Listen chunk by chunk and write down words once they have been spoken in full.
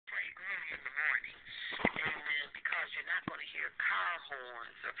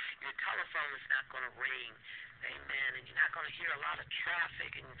horns, or your telephone is not going to ring. Amen. And you're not going to hear a lot of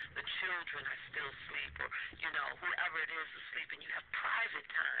traffic, and the children are still asleep, or, whoever it is asleep, and you have private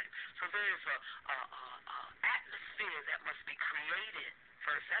time. So there's a atmosphere that must be created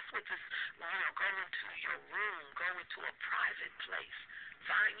first. That's what this, go into your room, go into a private place.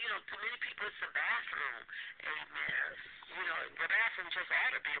 Find, to many people it's a bathroom. Amen. The bathroom just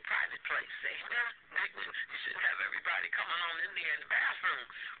ought to be a private place. Amen. You shouldn't have everybody coming on in there in the bathroom.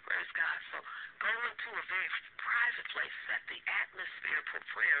 Praise God. So go into a very private place. Set the atmosphere for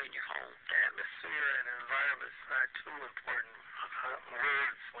prayer in your home. Atmosphere and environment is not too important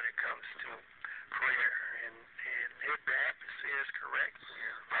words when it